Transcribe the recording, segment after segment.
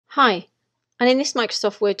Hi, and in this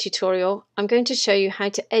Microsoft Word tutorial, I'm going to show you how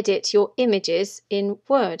to edit your images in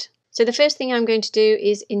Word. So the first thing I'm going to do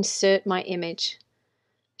is insert my image.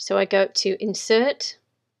 So I go up to Insert,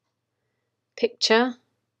 Picture,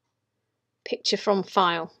 Picture from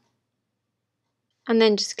File, and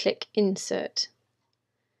then just click Insert.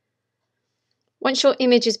 Once your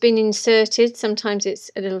image has been inserted, sometimes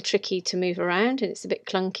it's a little tricky to move around and it's a bit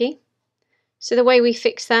clunky. So the way we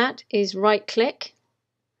fix that is right-click,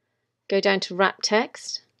 go down to Wrap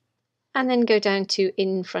Text, and then go down to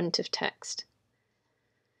In Front of Text.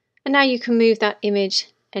 And now you can move that image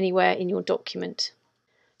anywhere in your document.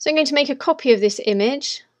 So I'm going to make a copy of this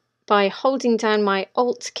image by holding down my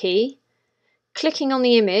Alt key, clicking on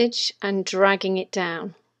the image and dragging it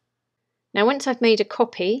down. Now once I've made a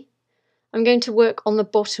copy, I'm going to work on the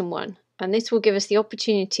bottom one, and this will give us the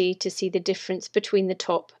opportunity to see the difference between the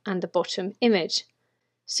top and the bottom image.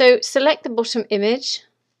 So select the bottom image,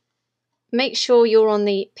 make sure you're on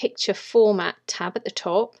the Picture Format tab at the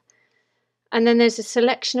top, and then there's a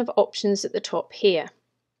selection of options at the top here.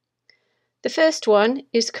 The first one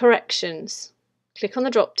is Corrections. Click on the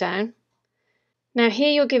drop down. Now here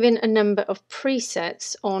you're given a number of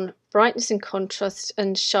presets on brightness and contrast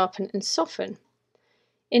and sharpen and soften.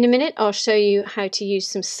 In a minute I'll show you how to use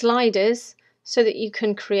some sliders so that you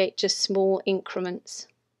can create just small increments.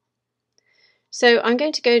 So I'm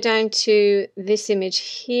going to go down to this image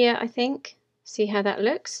here, I think. See how that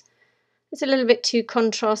looks? It's a little bit too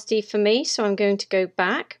contrasty for me, so I'm going to go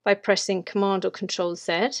back by pressing Command or Control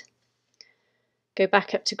Z. Go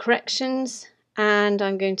back up to Corrections, and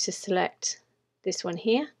I'm going to select this one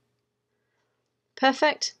here.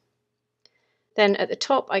 Perfect. Then at the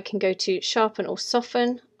top I can go to Sharpen or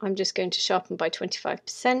Soften. I'm just going to sharpen by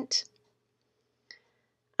 25%.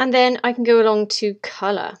 And then I can go along to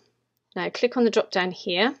Colour. Now click on the drop down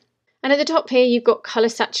here, and at the top here you've got colour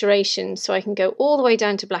saturation, so I can go all the way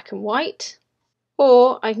down to black and white,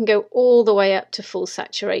 or I can go all the way up to full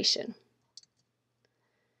saturation.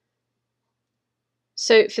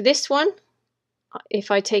 So for this one,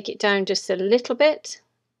 if I take it down just a little bit,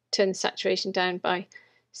 turn the saturation down by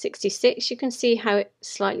 66, you can see how it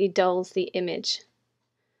slightly dulls the image.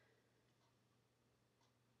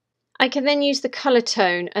 I can then use the colour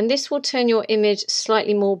tone, and this will turn your image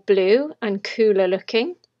slightly more blue and cooler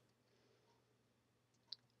looking.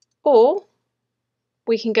 Or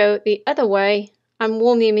we can go the other way and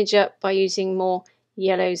warm the image up by using more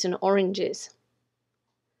yellows and oranges.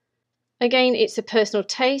 Again, it's a personal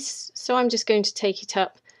taste, so I'm just going to take it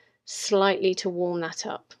up slightly to warm that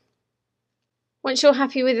up. Once you're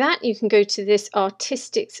happy with that, you can go to this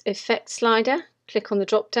Artistic Effects slider, click on the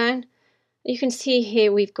drop down. You can see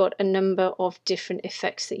here we've got a number of different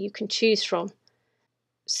effects that you can choose from.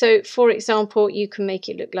 So for example, you can make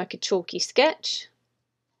it look like a chalky sketch,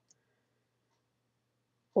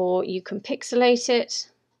 or you can pixelate it.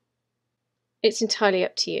 It's entirely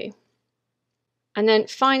up to you. And then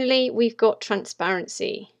finally we've got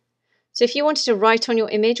transparency. So if you wanted to write on your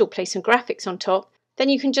image or place some graphics on top, then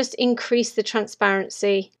you can just increase the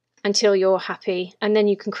transparency until you're happy, and then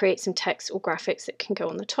you can create some text or graphics that can go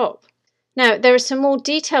on the top. Now there are some more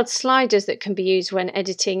detailed sliders that can be used when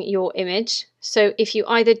editing your image. So if you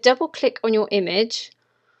either double click on your image,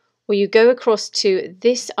 or you go across to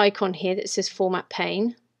this icon here that says Format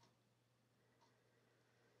Pane,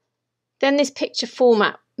 then this Picture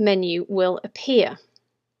Format menu will appear.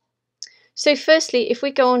 So firstly, if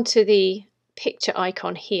we go on to the picture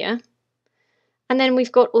icon here, and then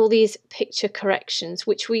we've got all these picture corrections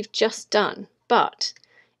which we've just done, but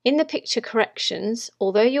in the picture corrections,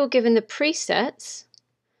 although you're given the presets,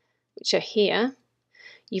 which are here,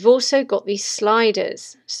 you've also got these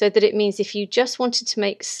sliders, so that it means if you just wanted to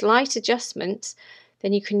make slight adjustments,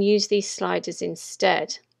 then you can use these sliders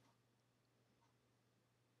instead.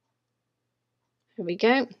 There we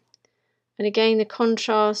go. And again, the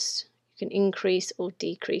contrast, you can increase or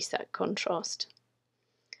decrease that contrast.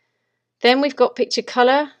 Then we've got picture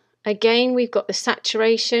color. Again, we've got the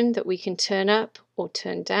saturation that we can turn up or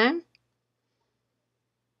turn down.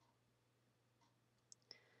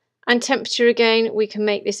 And temperature, again, we can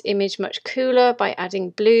make this image much cooler by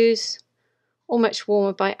adding blues, or much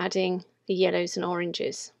warmer by adding the yellows and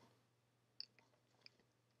oranges.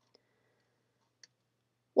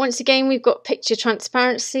 Once again, we've got picture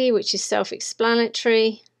transparency, which is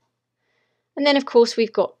self-explanatory. And then of course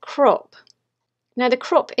we've got crop. Now the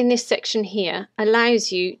crop in this section here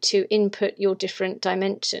allows you to input your different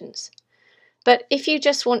dimensions. But if you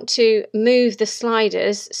just want to move the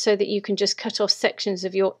sliders so that you can just cut off sections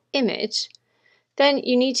of your image, then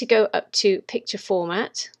you need to go up to Picture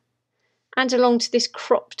Format and along to this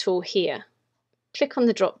crop tool here. click on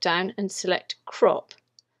the drop down and select crop.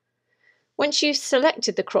 Once you've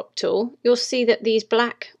selected the crop tool, you'll see that these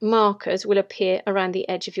black markers will appear around the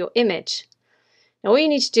edge of your image. Now all you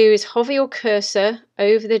need to do is hover your cursor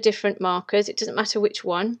over the different markers, it doesn't matter which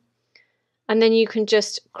one, and then you can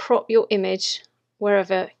just crop your image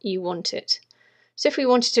wherever you want it. So if we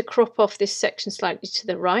wanted to crop off this section slightly to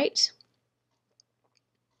the right,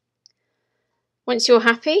 once you're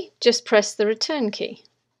happy, just press the return key.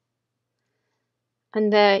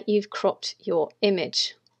 And there you've cropped your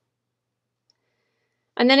image.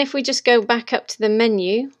 And then if we just go back up to the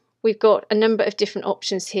menu, we've got a number of different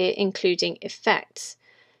options here, including effects.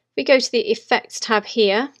 If we go to the effects tab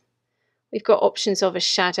here, we've got options of a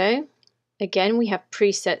shadow. Again, we have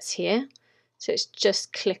presets here. So it's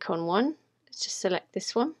just click on one. Let's just select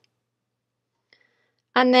this one.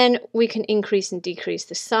 And then we can increase and decrease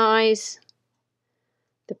the size,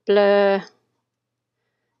 the blur,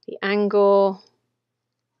 the angle,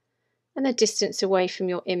 and the distance away from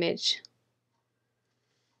your image.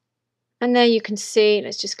 And there you can see,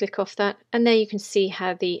 let's just click off that, and there you can see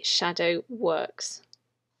how the shadow works.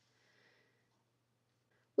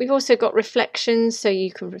 We've also got reflections, so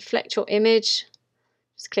you can reflect your image.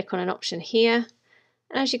 Just click on an option here,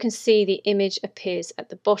 and as you can see, the image appears at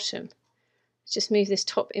the bottom. Let's just move this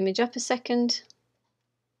top image up a second,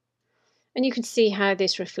 and you can see how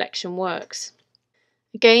this reflection works.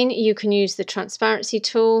 Again, you can use the transparency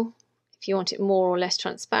tool if you want it more or less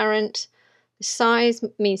transparent. The size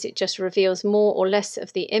means it just reveals more or less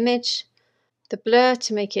of the image. The blur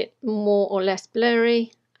to make it more or less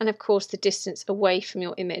blurry. And of course the distance away from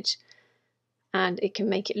your image. And it can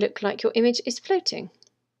make it look like your image is floating.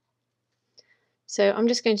 So I'm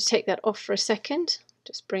just going to take that off for a second.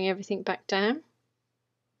 Just bring everything back down.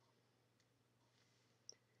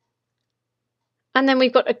 And then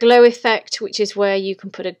we've got a glow effect, which is where you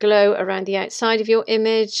can put a glow around the outside of your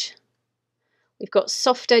image. We've got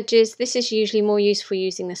soft edges. This is usually more useful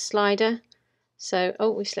using the slider. So, oh,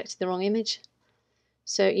 we've selected the wrong image.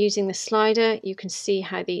 So using the slider, you can see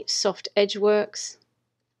how the soft edge works.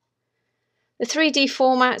 The 3D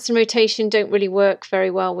formats and rotation don't really work very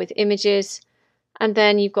well with images. And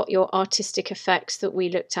then you've got your artistic effects that we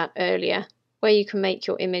looked at earlier, where you can make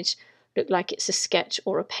your image look like it's a sketch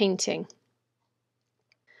or a painting.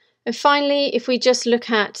 And finally, if we just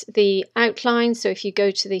look at the outline, so if you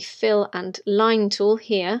go to the fill and line tool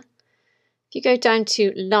here, if you go down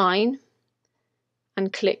to line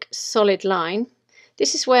and click solid line,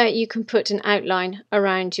 this is where you can put an outline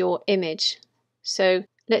around your image. So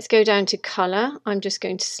let's go down to colour. I'm just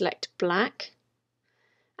going to select black,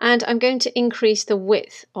 and I'm going to increase the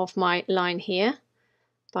width of my line here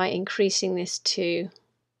by increasing this to,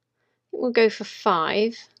 I think we'll go for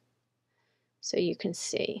 5, so you can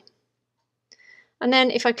see. And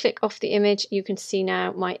then if I click off the image, you can see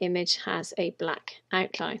now my image has a black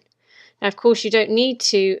outline. Now, of course, you don't need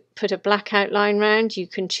to put a black outline round. You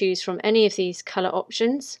can choose from any of these colour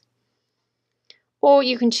options, or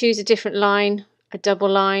you can choose a different line, a double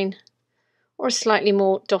line, or a slightly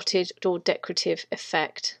more dotted or decorative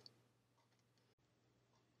effect.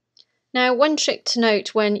 Now, one trick to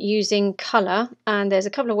note when using colour, and there's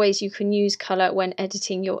a couple of ways you can use colour when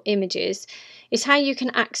editing your images, is how you can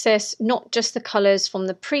access not just the colours from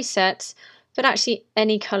the presets, but actually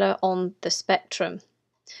any colour on the spectrum.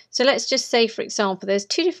 So let's just say, for example, there's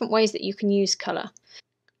 2 different ways that you can use colour.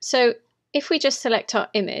 So if we just select our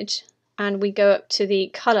image and we go up to the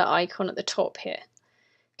colour icon at the top here,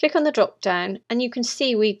 click on the drop down, and you can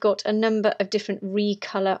see we've got a number of different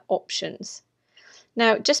recolour options.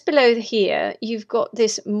 Now, just below here, you've got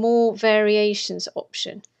this more variations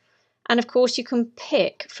option. And of course, you can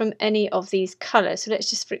pick from any of these colours. So let's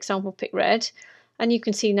just, for example, pick red. And you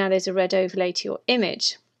can see now there's a red overlay to your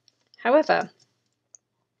image. However,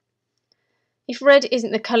 if red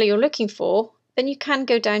isn't the colour you're looking for, then you can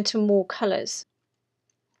go down to more colours.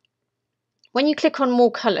 When you click on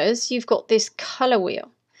more colours, you've got this colour wheel.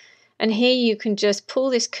 And here you can just pull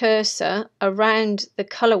this cursor around the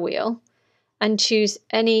colour wheel and choose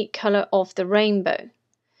any colour of the rainbow.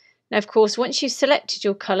 Now, of course, once you've selected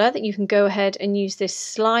your colour, that you can go ahead and use this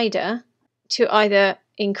slider to either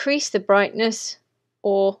increase the brightness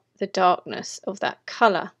or the darkness of that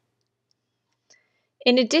colour.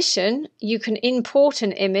 In addition, you can import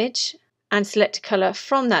an image and select a colour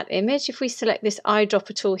from that image. If we select this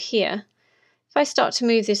eyedropper tool here, if I start to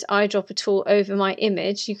move this eyedropper tool over my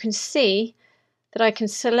image, you can see that I can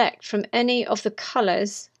select from any of the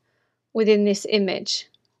colours within this image.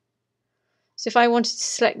 So if I wanted to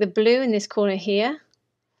select the blue in this corner here,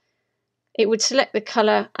 it would select the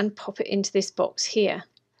colour and pop it into this box here.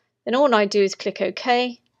 Then all I do is click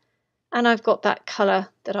OK, and I've got that colour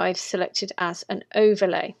that I've selected as an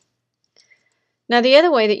overlay. Now the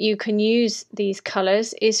other way that you can use these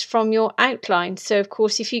colours is from your outline. So of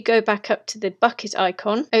course if you go back up to the bucket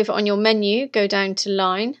icon, over on your menu, go down to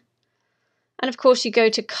line, and of course you go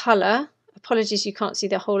to colour. Apologies you can't see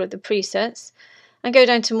the whole of the presets, and go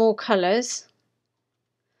down to more colours.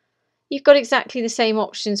 You've got exactly the same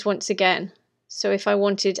options once again. So if I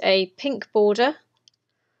wanted a pink border,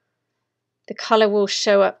 the colour will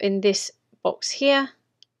show up in this box here.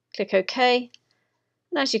 Click OK.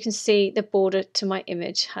 And as you can see, the border to my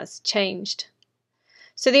image has changed.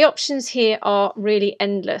 So the options here are really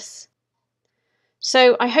endless.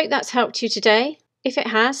 So I hope that's helped you today. If it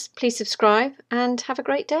has, please subscribe and have a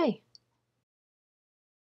great day.